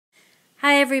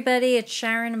everybody, it's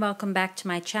Sharon. Welcome back to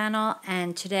my channel,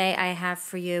 and today I have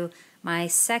for you my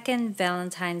second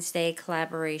Valentine's Day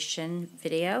collaboration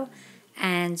video,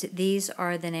 and these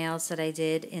are the nails that I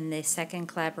did in the second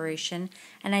collaboration.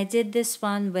 And I did this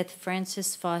one with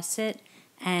Frances Fawcett,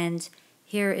 and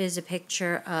here is a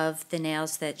picture of the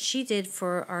nails that she did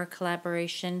for our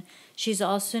collaboration. She's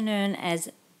also known as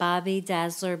Bobby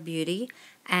Dazzler Beauty,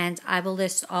 and I will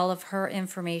list all of her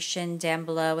information down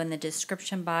below in the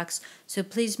description box, so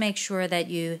please make sure that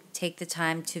you take the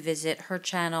time to visit her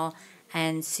channel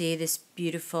and see this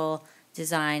beautiful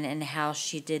design and how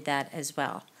she did that as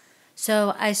well.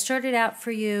 So I started out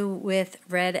for you with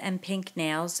red and pink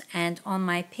nails, and on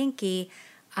my pinky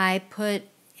I put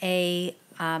a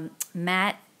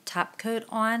matte top coat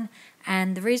on,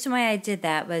 and the reason why I did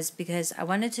that was because I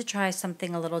wanted to try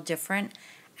something a little different.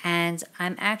 And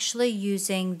I'm actually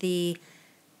using the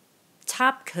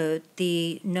top coat,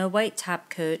 the no white top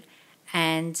coat,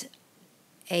 and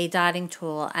a dotting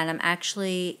tool, and I'm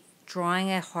actually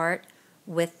drawing a heart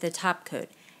with the top coat.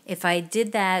 If I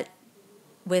did that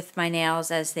with my nails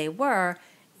as they were,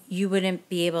 you wouldn't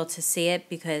be able to see it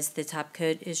because the top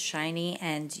coat is shiny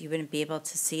and you wouldn't be able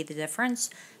to see the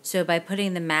difference. So by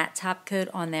putting the matte top coat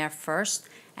on there first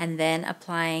and then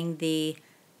applying the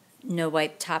no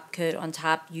white top coat on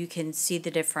top, you can see the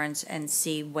difference and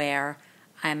see where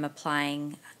I'm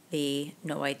applying the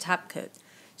no white top coat.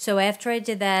 So after I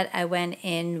did that, I went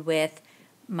in with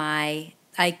I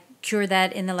cured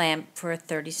that in the lamp for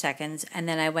 30 seconds, and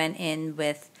then I went in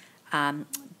with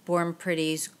Born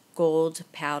Pretty's gold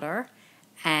powder,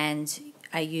 and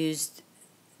I used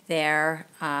their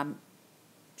eye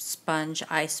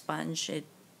sponge. It's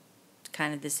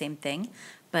kind of the same thing.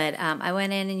 But I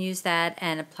went in and used that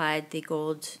and applied the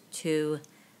gold to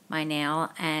my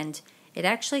nail, and it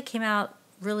actually came out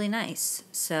really nice.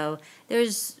 So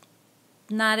there's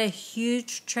not a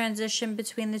huge transition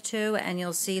between the two, and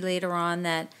you'll see later on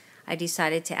that I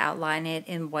decided to outline it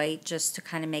in white just to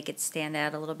kind of make it stand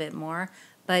out a little bit more.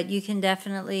 But you can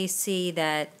definitely see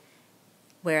that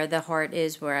where the heart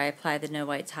is, where I apply the no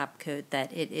white top coat,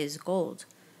 that it is gold.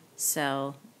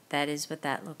 So that is what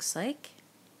that looks like.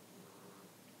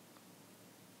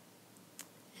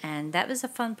 And that was a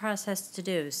fun process to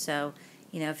do. So,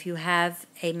 you know, if you have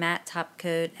a matte top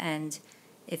coat and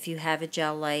if you have a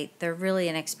gel light, they're really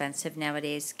inexpensive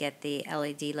nowadays. Get the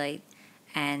LED light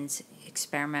and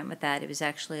experiment with that. It was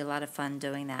actually a lot of fun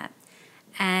doing that.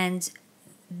 And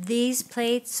these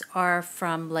plates are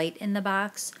from Light in the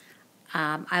Box.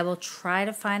 I will try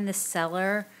to find the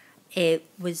seller. It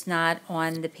was not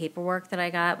on the paperwork that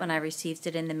I got when I received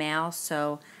it in the mail,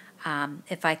 so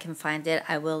if I can find it,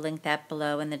 I will link that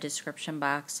below in the description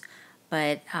box.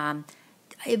 But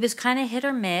it was kind of hit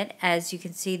or miss. As you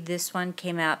can see, this one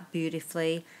came out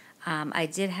beautifully. I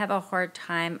did have a hard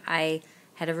time. I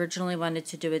had originally wanted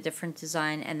to do a different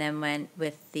design and then went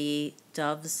with the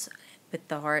doves with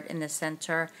the heart in the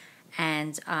center.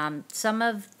 And some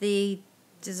of the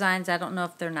designs, I don't know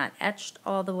if they're not etched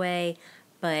all the way,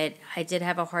 but I did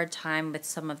have a hard time with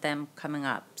some of them coming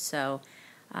up. So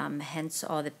hence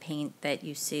all the paint that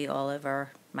you see all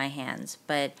over my hands.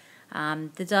 But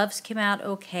the doves came out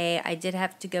okay. I did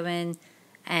have to go in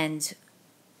and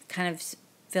kind of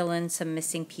fill in some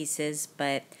missing pieces,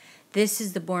 but this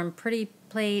is the Born Pretty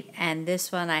plate, and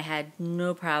this one I had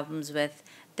no problems with.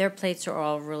 Their plates are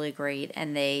all really great,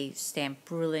 and they stamp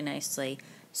really nicely.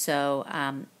 So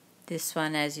this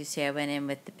one, as you see, I went in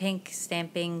with the pink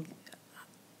stamping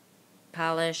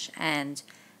polish, and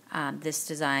this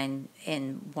design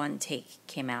in one take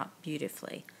came out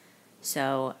beautifully.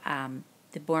 So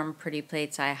the Born Pretty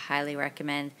plates I highly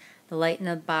recommend. The Light in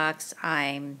the Box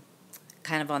I'm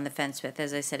kind of on the fence with.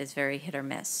 As I said, it's very hit or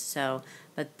miss. So,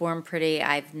 but Born Pretty,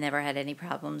 I've never had any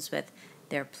problems with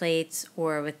their plates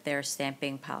or with their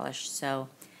stamping polish. So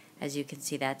as you can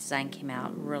see, that design came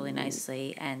out really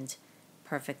nicely and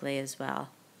perfectly as well.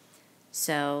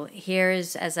 So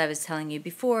here's, as I was telling you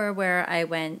before, where I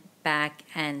went back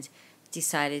and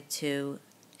decided to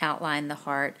outline the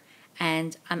heart.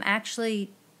 And I'm actually,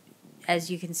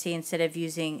 as you can see, instead of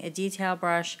using a detail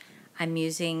brush, I'm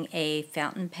using a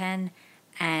fountain pen.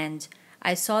 And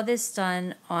I saw this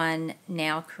done on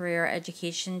Nail Career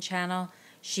Education channel.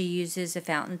 She uses a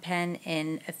fountain pen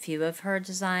in a few of her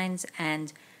designs,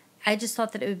 and I just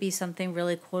thought that it would be something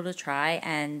really cool to try,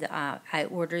 and I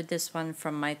ordered this one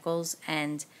from Michaels,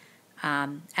 and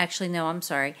actually, no, I'm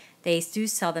sorry. They do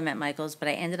sell them at Michaels, but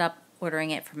I ended up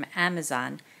ordering it from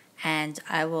Amazon, and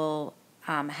I will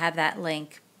have that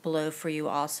link below for you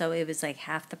also. It was like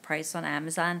half the price on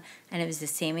Amazon, and it was the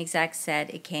same exact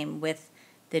set. It came with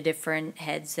the different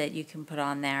heads that you can put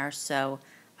on there, so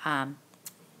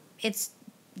it's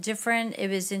different. It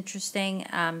was interesting,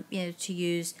 to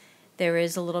use. There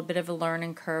is a little bit of a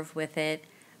learning curve with it,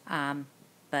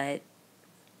 but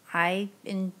I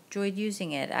enjoyed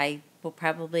using it. I will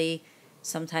probably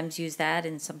sometimes use that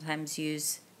and sometimes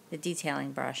use the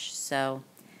detailing brush. So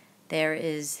there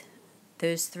is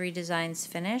those 3 designs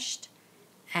finished,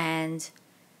 and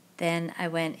then I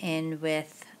went in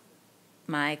with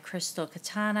my crystal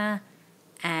katana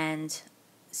and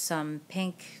some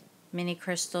pink mini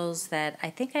crystals that I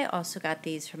think I also got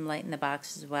these from Light in the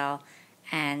Box as well.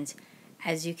 And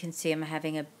as you can see, I'm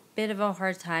having a bit of a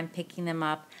hard time picking them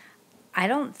up. I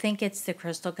don't think it's the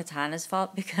crystal katana's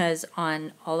fault, because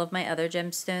on all of my other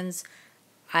gemstones,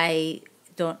 I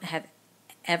don't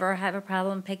ever have a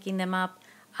problem picking them up.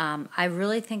 I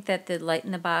really think that the Light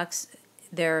in the Box,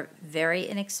 they're very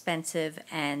inexpensive,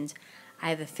 and I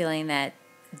have a feeling that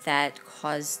that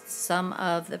caused some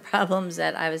of the problems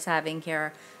that I was having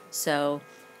here. So,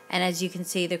 and as you can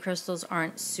see, the crystals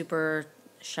aren't super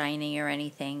shiny or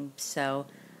anything. So,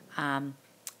 I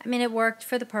mean, it worked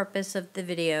for the purpose of the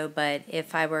video, but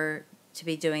if I were to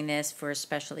be doing this for a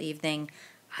special evening,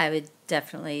 I would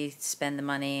definitely spend the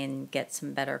money and get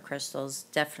some better crystals.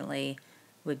 Definitely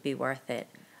would be worth it.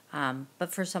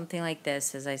 But for something like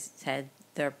this, as I said,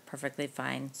 they're perfectly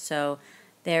fine. So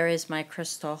there is my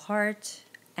crystal heart,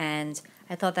 and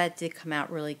I thought that did come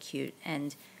out really cute,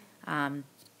 and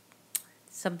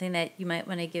something that you might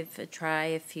want to give a try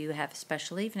if you have a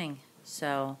special evening.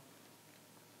 So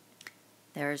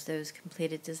there's those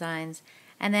completed designs.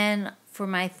 And then for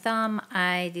my thumb,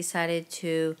 I decided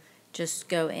to just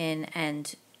go in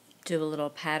and do a little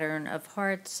pattern of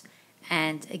hearts.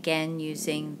 And again,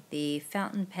 using the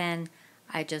fountain pen,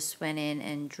 I just went in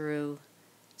and drew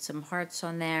some hearts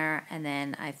on there, and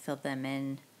then I filled them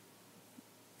in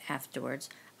afterwards.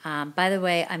 By the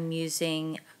way, I'm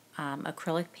using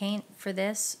acrylic paint for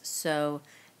this. So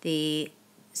the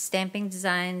stamping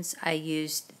designs, I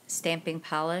used stamping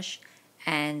polish,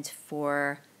 and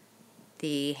for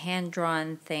the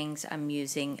hand-drawn things, I'm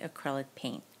using acrylic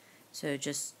paint. So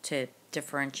just to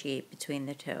differentiate between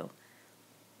the two.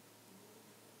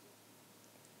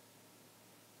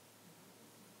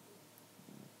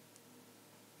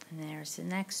 And there's the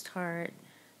next heart.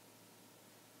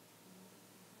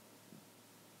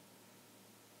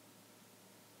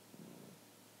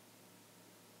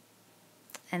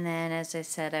 And then, as I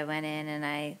said, I went in and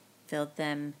I filled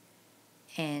them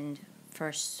in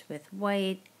first with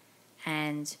white,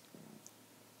 and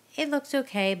it looked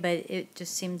okay, but it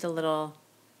just seemed a little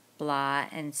blah.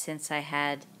 And since I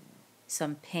had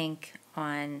some pink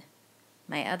on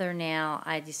my other nail,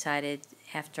 I decided,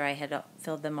 after I had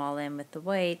filled them all in with the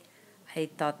white, I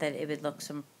thought that it would look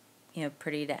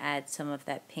pretty to add some of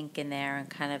that pink in there and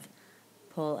kind of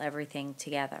pull everything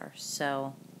together.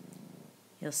 So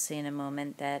you'll see in a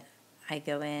moment that I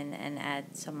go in and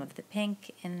add some of the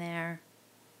pink in there.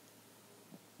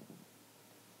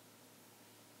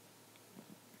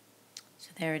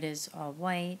 So there it is, all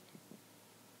white.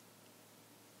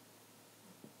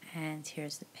 And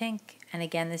here's the pink. And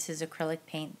again, this is acrylic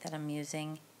paint that I'm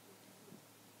using.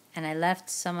 And I left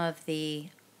some of the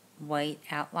white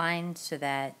outline so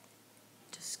that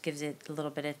just gives it a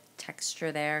little bit of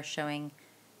texture there, showing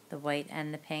the white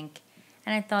and the pink.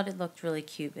 And I thought it looked really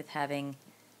cute with having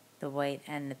the white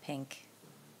and the pink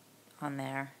on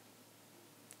there.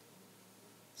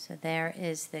 So there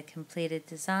is the completed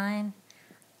design.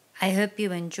 I hope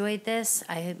you enjoyed this.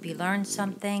 I hope you learned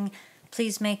something.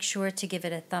 Please make sure to give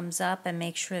it a thumbs up and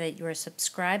make sure that you are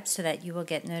subscribed so that you will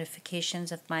get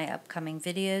notifications of my upcoming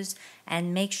videos.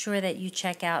 And make sure that you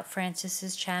check out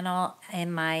Frances's channel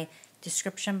in my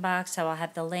description box. I will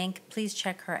have the link. Please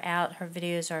check her out. Her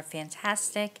videos are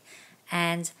fantastic.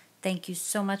 And thank you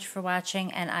so much for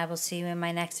watching, and I will see you in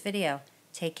my next video.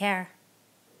 Take care.